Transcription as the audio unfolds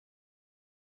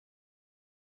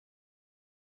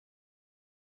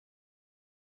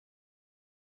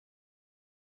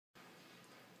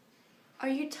Are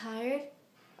you tired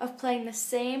of playing the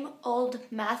same old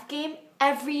math game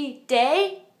every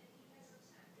day?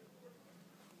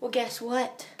 Well, guess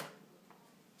what?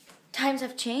 Times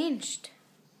have changed.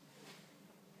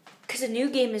 Because a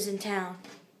new game is in town.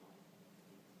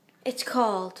 It's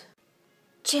called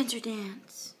Chance or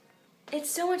Dance.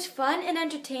 It's so much fun and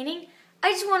entertaining,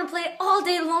 I just want to play it all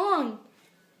day long.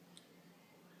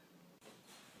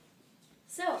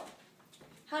 So,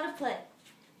 how to play?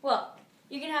 Well,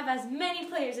 you can have as many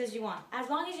players as you want, as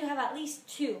long as you have at least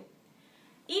 2.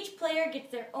 Each player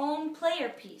gets their own player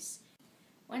piece.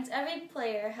 Once every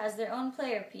player has their own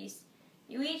player piece,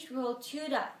 you each roll 2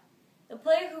 die. The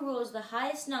player who rolls the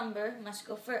highest number must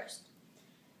go first.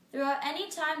 Throughout any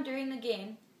time during the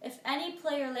game, if any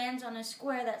player lands on a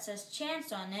square that says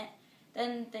chance on it,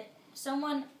 then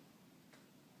someone,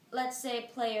 let's say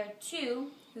player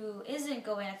 2, who isn't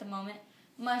going at the moment,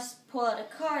 must pull out a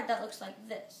card that looks like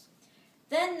this.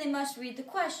 Then they must read the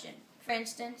question. For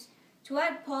instance, to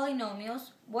add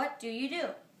polynomials, what do you do?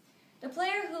 The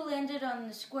player who landed on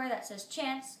the square that says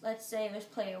chance, let's say it was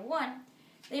player 1,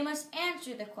 they must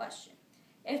answer the question.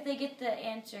 If they get the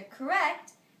answer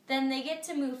correct, then they get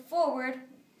to move forward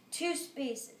 2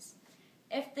 spaces.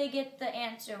 If they get the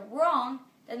answer wrong,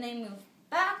 then they move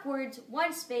backwards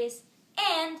 1 space,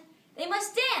 and they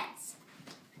must dance.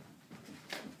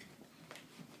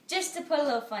 Just to put a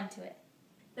little fun to it.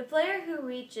 The player who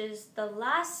reaches the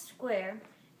last square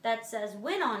that says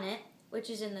win on it, which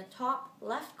is in the top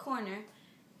left corner,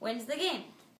 wins the game.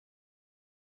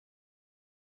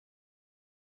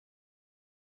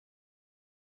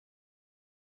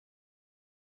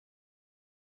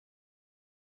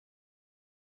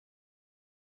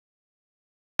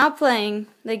 Now playing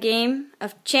the game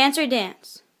of Chance or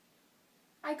Dance.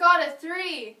 I got a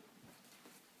 3.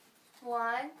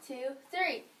 1, 2,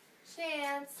 3.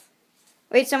 Chance.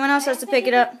 Wait, someone else has to pick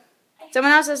it up.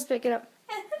 Someone else has to pick it up.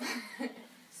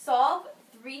 Solve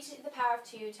 3 to the power of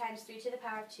 2 times 3 to the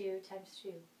power of 2 times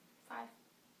 2.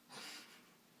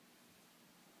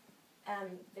 5.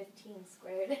 15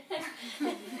 squared.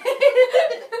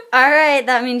 Alright,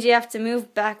 that means you have to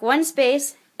move back 1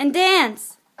 space and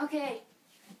dance. Okay.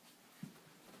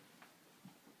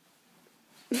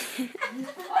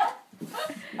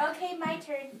 Okay, my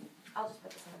turn. I'll just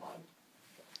put this on the bottom.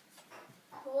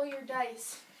 Roll your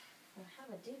dice. How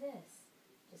to do this?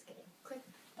 Just kidding. Click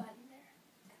the button there.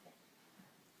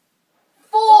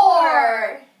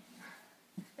 4!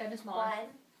 That is 1. mine.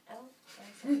 Oh,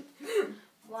 sorry.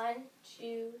 1,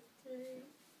 2, 3,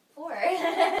 4.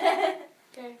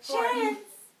 Okay, 4. Chance.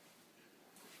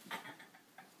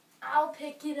 I'll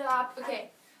pick it up.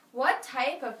 Okay. What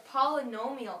type of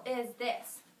polynomial is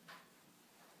this?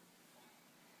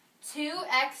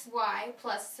 2xy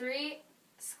plus 3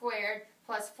 squared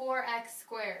plus 4x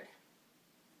squared.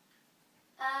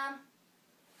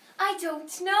 I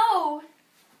don't know.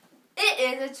 It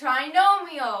is a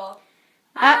trinomial.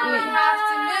 You have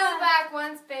to move back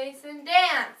 1 space and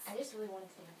dance. I just really want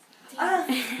to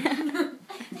dance.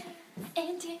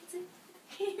 And dancing.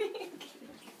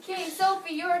 Okay,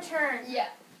 Sophie, your turn. Yeah.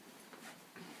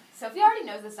 Sophie already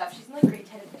knows this stuff. She's in like grade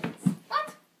 10 advanced.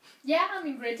 What? Yeah, I'm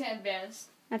in grade 10 advanced.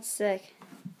 That's sick.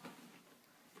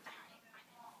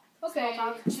 Okay,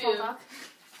 Small talk. 2. Small talk.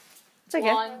 It's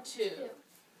okay. 1, 2.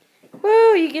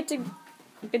 Woo, you get to...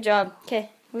 Good job. Okay,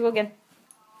 we go again.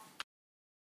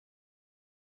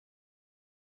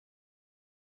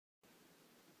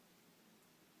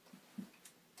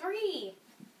 Three.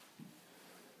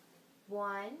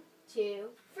 1, 2,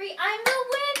 3. I'm the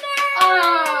winner!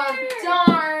 Oh,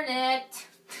 darn it.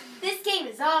 This game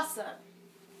is awesome.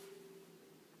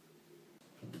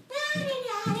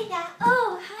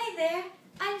 Oh, hi there.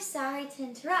 I'm sorry to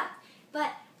interrupt,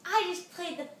 but I just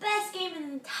played the best game in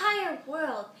the entire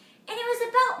world, and it was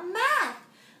about math,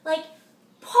 like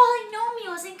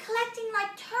polynomials and collecting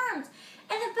like terms.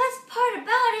 And the best part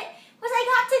about it was I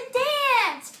got to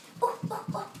dance. Ooh,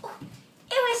 ooh, ooh, ooh.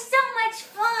 It was so much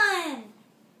fun.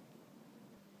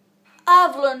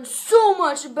 I've learned so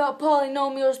much about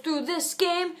polynomials through this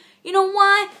game. You know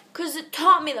why? Because it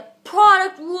taught me the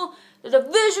product rule, the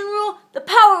division rule, the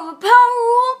power of a power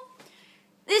rule.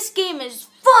 This game is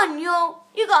fun, yo.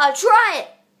 You gotta try it.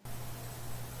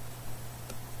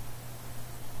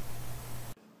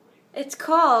 It's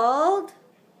called